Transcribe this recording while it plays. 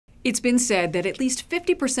It's been said that at least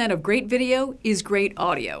 50% of great video is great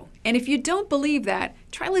audio. And if you don't believe that,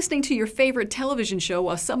 try listening to your favorite television show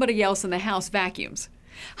while somebody else in the house vacuums.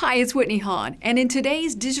 Hi, it's Whitney Hahn, and in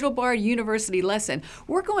today's Digital Bard University lesson,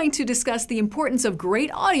 we're going to discuss the importance of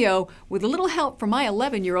great audio with a little help from my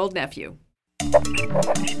 11-year-old nephew.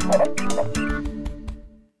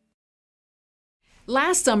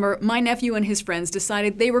 Last summer, my nephew and his friends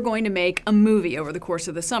decided they were going to make a movie over the course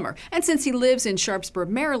of the summer. And since he lives in Sharpsburg,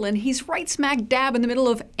 Maryland, he's right smack dab in the middle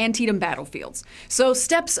of Antietam battlefields. So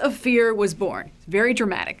Steps of Fear was born. Very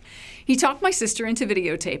dramatic. He talked my sister into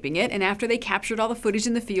videotaping it, and after they captured all the footage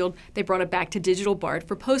in the field, they brought it back to Digital Bard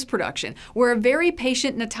for post-production, where a very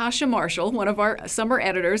patient Natasha Marshall, one of our summer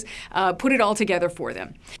editors, put it all together for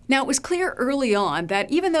them. Now, it was clear early on that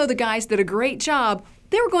even though the guys did a great job,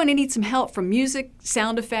 they were going to need some help from music,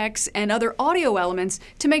 sound effects, and other audio elements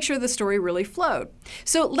to make sure the story really flowed.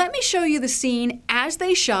 So let me show you the scene as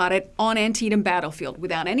they shot it on Antietam battlefield,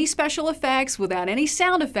 without any special effects, without any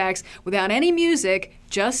sound effects, without any music,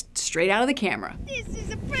 just straight out of the camera. This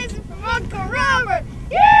is a present from Uncle Robert!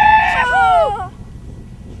 Yeah!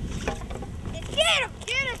 Let's get him!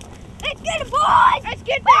 Get him! Let's get him, boys! Let's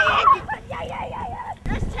get the Yankee! Yeah!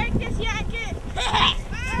 Let's take this Yankee!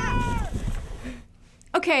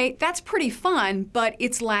 Okay, that's pretty fun, but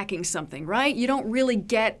it's lacking something, right? You don't really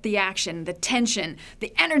get the action, the tension,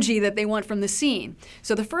 the energy that they want from the scene.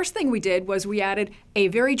 So the first thing we did was we added a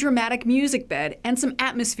very dramatic music bed and some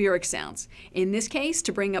atmospheric sounds. In this case,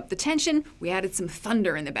 to bring up the tension, we added some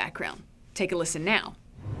thunder in the background. Take a listen now.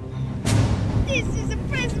 This is a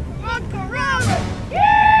present from Uncle Robert!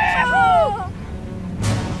 Yeah!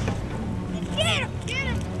 Let's get him! Get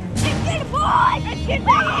him! Let's get him, boys! Let's get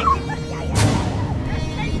the Yankee!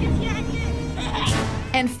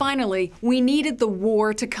 And finally, we needed the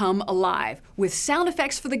war to come alive, with sound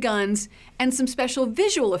effects for the guns and some special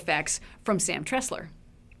visual effects from Sam Tressler.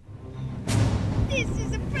 This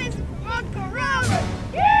is a present from Uncle Robert!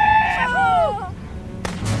 Yeah!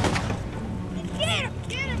 Let's get him!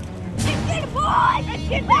 Get him! Let's get him, boys! Let's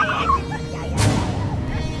get the Yankee!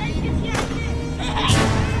 Let's take this Yankee!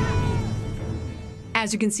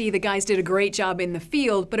 As you can see, the guys did a great job in the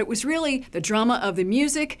field, but it was really the drama of the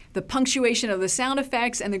music, the punctuation of the sound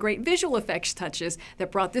effects, and the great visual effects touches that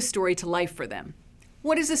brought this story to life for them.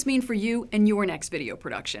 What does this mean for you and your next video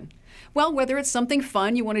production? Well, whether it's something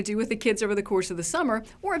fun you want to do with the kids over the course of the summer,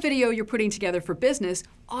 or a video you're putting together for business,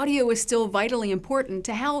 audio is still vitally important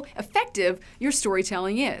to how effective your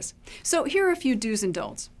storytelling is. So here are a few do's and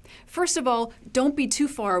don'ts. First of all, don't be too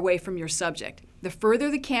far away from your subject. The further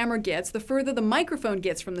the camera gets, the further the microphone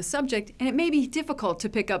gets from the subject, and it may be difficult to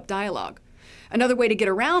pick up dialogue. Another way to get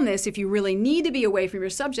around this, if you really need to be away from your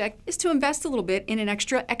subject, is to invest a little bit in an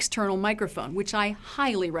extra external microphone, which I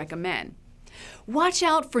highly recommend. Watch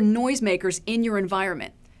out for noisemakers in your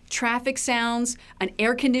environment. Traffic sounds, an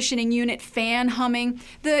air conditioning unit, fan humming,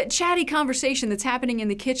 the chatty conversation that's happening in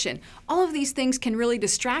the kitchen. All of these things can really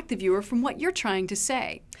distract the viewer from what you're trying to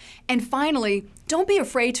say. And finally, don't be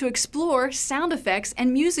afraid to explore sound effects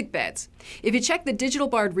and music beds. If you check the Digital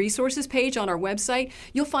Bard resources page on our website,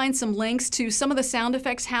 you'll find some links to some of the sound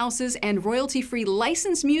effects houses and royalty-free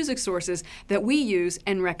licensed music sources that we use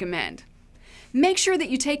and recommend. Make sure that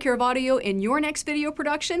you take care of audio in your next video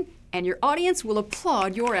production, and your audience will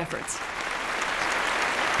applaud your efforts.